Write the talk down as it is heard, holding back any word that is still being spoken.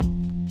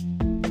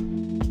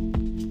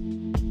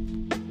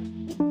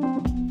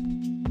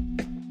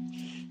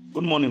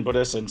Good morning,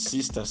 brothers and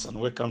sisters, and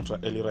welcome to our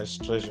Early Rise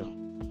Treasure.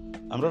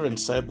 I'm Reverend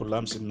Saibu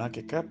Lamsin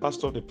Nakeka,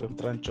 pastor of the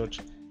Presbyterian Church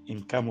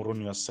in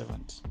Cameroon, your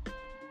servant.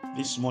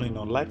 This morning,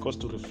 I'd like us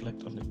to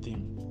reflect on the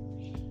theme: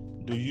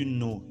 do you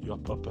know your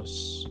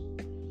purpose?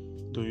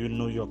 Do you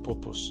know your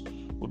purpose?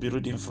 We'll be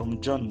reading from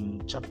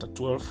John chapter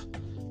 12,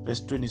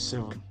 verse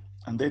 27,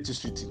 and there it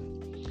is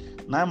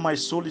written, "Now my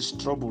soul is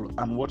troubled,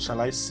 and what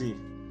shall I say?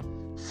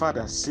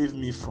 Father, save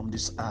me from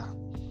this hour.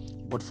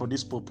 But for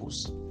this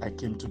purpose I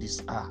came to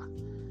this hour."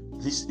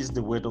 This is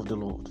the word of the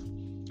Lord.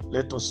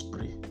 Let us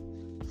pray.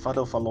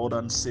 Father of our Lord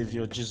and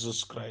Savior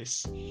Jesus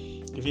Christ,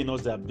 giving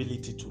us the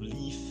ability to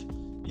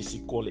live is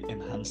equally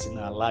enhancing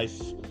our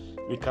life.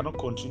 We cannot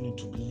continue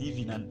to be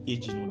living and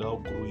aging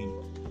without growing,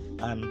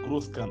 and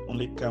growth can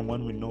only come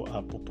when we know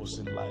our purpose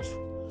in life.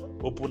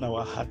 Open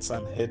our hearts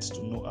and heads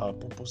to know our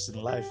purpose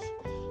in life,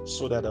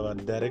 so that our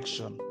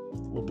direction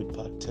will be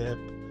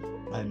perturbed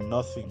by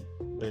nothing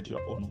but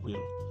your own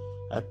will.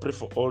 I pray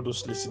for all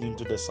those listening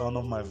to the sound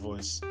of my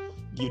voice.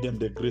 Give them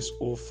the grace,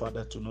 oh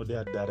Father, to know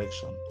their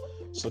direction,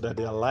 so that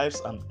their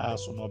lives and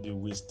ours will not be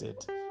wasted,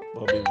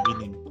 but be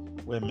winning,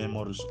 where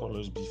memories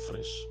always be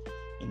fresh.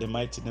 In the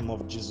mighty name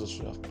of Jesus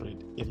we have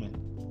prayed. Amen.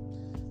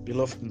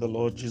 Beloved in the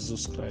Lord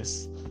Jesus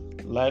Christ,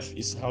 life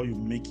is how you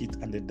make it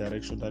and the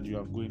direction that you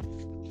are going.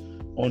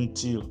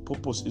 Until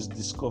purpose is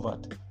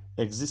discovered,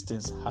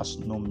 existence has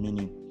no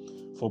meaning,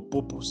 for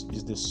purpose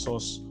is the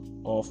source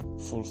of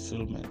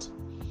fulfillment.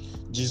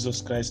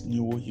 Jesus Christ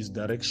knew his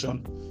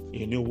direction.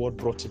 He knew what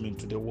brought him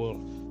into the world,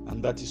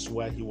 and that is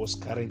why he was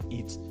carrying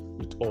it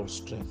with all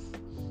strength.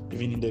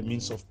 Even in the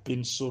midst of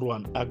pain, sorrow,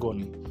 and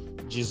agony,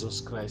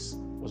 Jesus Christ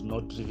was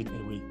not driven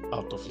away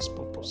out of his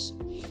purpose.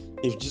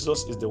 If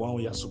Jesus is the one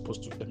we are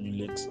supposed to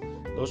emulate,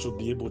 God should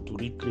be able to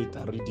recreate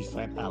and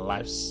redefine our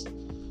lives.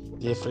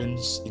 Dear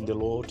friends in the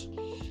Lord,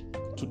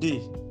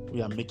 today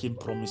we are making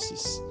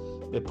promises.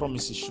 The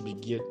promises should be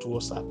geared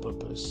towards our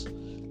purpose.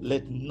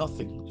 Let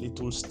nothing,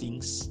 little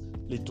stings,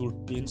 little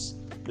pains,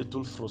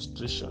 little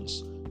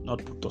frustrations,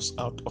 not put us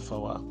out of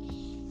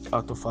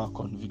our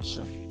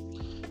conviction.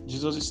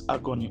 Jesus'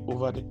 agony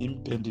over the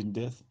impending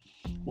death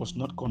was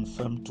not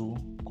confined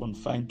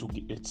to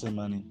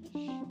Gethsemane,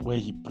 where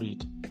he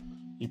prayed.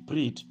 He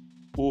prayed,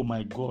 "Oh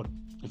my God,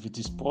 if it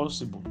is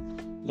possible,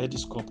 let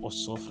this cup of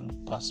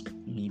suffering pass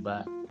me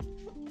by."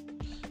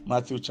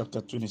 Matthew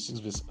chapter 26,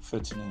 verse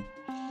 39.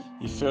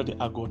 He felt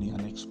the agony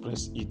and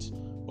expressed it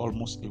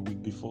almost a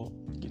week before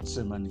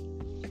Gethsemane.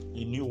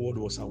 He knew what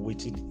was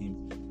awaiting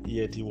him,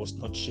 yet he was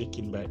not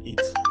shaken by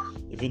it.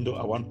 Even though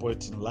at one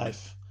point in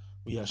life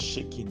we are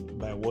shaken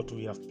by what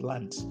we have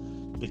planned,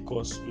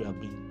 because we have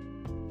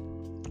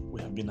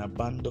been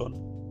abandoned,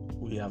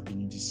 we have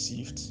been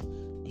deceived,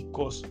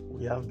 because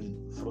we have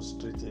been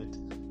frustrated,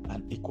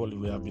 and equally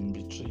we have been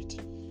betrayed.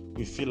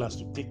 We feel as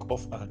to take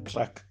off our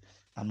track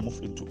and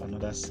move into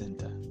another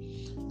center.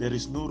 There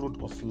is no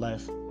road of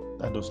life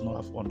that does not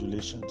have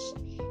undulations,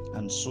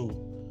 and so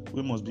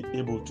we must be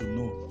able to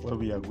know where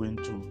we are going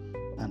to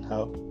and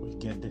how we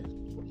get there.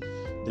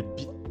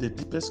 The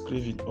deepest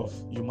craving of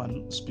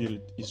human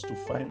spirit is to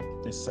find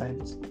a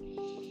sense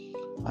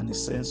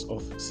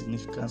of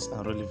significance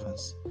and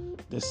relevance.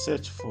 The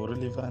search for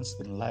relevance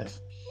in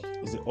life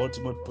is the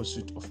ultimate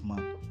pursuit of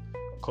man.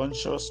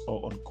 Conscious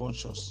or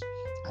unconscious,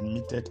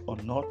 admitted or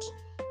not,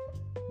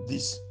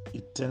 this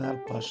eternal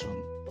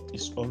passion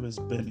is always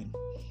burning.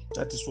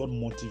 That is what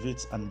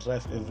motivates and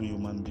drives every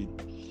human being,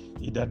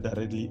 either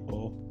directly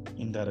or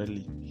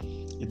indirectly.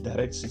 It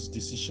directs his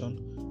decision,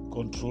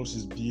 controls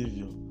his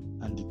behavior,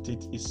 and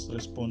dictates his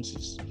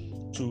responses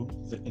to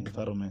the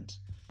environment.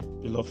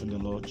 Beloved in the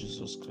Lord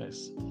Jesus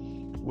Christ,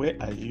 where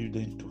are you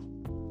then to,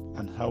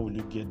 and how will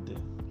you get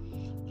there?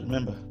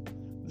 Remember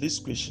these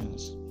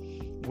questions: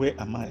 where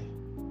am I?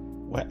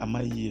 Why am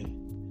I here?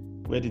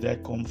 Where did I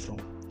come from?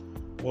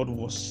 What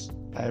was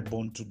I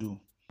born to do?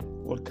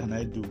 What can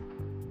I do?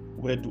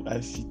 Where do I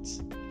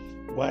fit?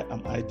 Why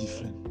am I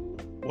different?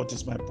 What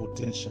is my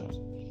potential?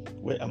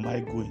 Where am I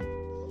going?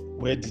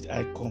 Where did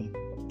I come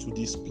to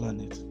this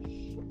planet?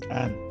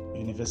 And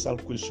universal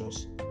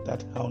questions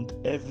that haunt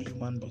every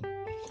human being.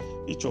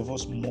 Each of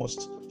us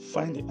must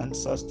find the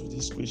answers to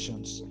these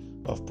questions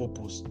of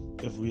purpose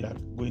if we are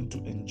going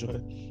to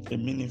enjoy a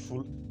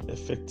meaningful,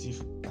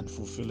 effective, and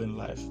fulfilling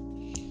life.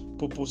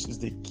 Purpose is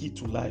the key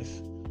to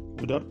life.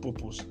 Without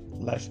purpose,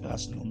 life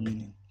has no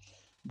meaning.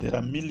 There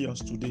are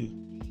millions today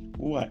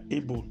who are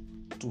able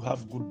to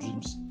have good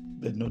dreams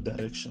but no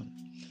direction.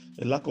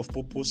 A lack of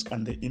purpose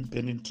and the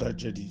impending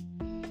tragedy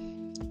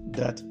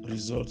that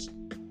results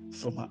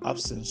from our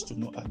absence to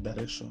know our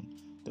direction,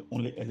 they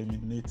only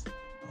eliminate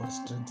our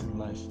strength in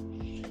life.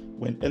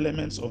 When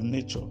elements of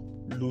nature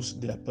lose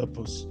their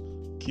purpose,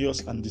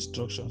 chaos and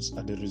destructions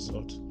are the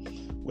result.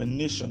 When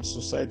nations,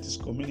 societies,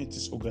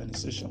 communities,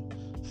 organizations,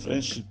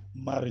 friendship,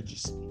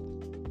 marriages,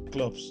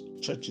 clubs,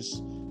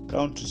 churches,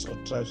 countries, or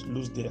tribes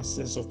lose their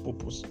sense of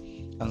purpose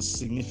and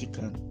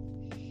significance,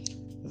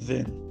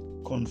 then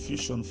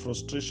confusion,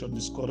 frustration,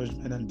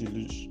 discouragement, and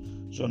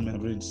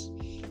delusion reigns.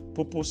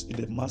 Purpose is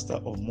the master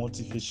of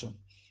motivation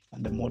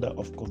and the mother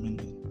of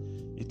communion.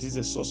 It is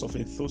a source of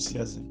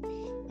enthusiasm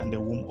and a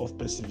womb of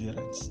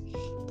perseverance.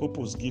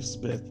 Purpose gives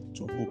birth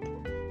to hope,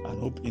 and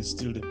hope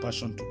instills the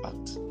passion to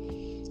act.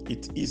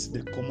 It is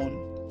the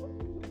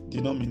common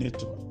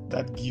denominator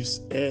that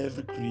gives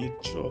every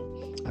creature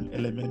an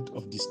element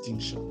of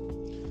distinction.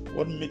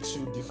 What makes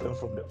you different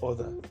from the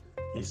other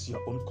is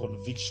your own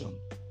conviction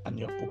and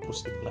your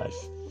purpose in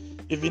life.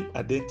 Even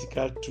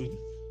identical twins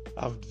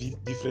have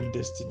different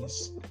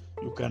destinies.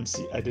 You can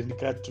see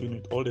identical twin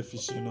with all the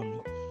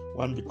physiognomy.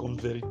 One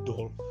becomes very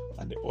dull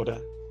and the other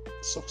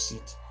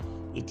succeeds.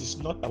 It is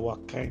not our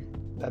kind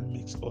that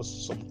makes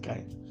us some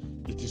kind.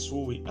 It is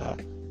who we are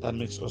that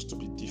makes us to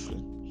be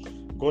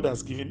different. God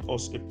has given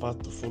us a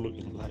path to follow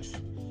in life,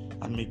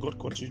 and may God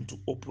continue to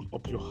open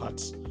up your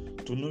hearts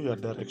to know your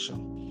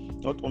direction,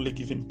 not only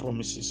giving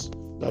promises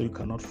that you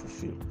cannot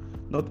fulfill,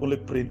 not only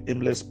praying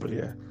aimless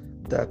prayer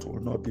that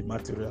will not be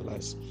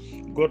materialized.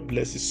 God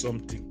blesses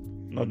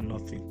something, not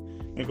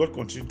nothing. May God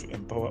continue to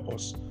empower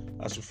us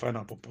as we find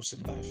our purpose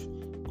in life.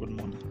 Good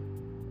morning.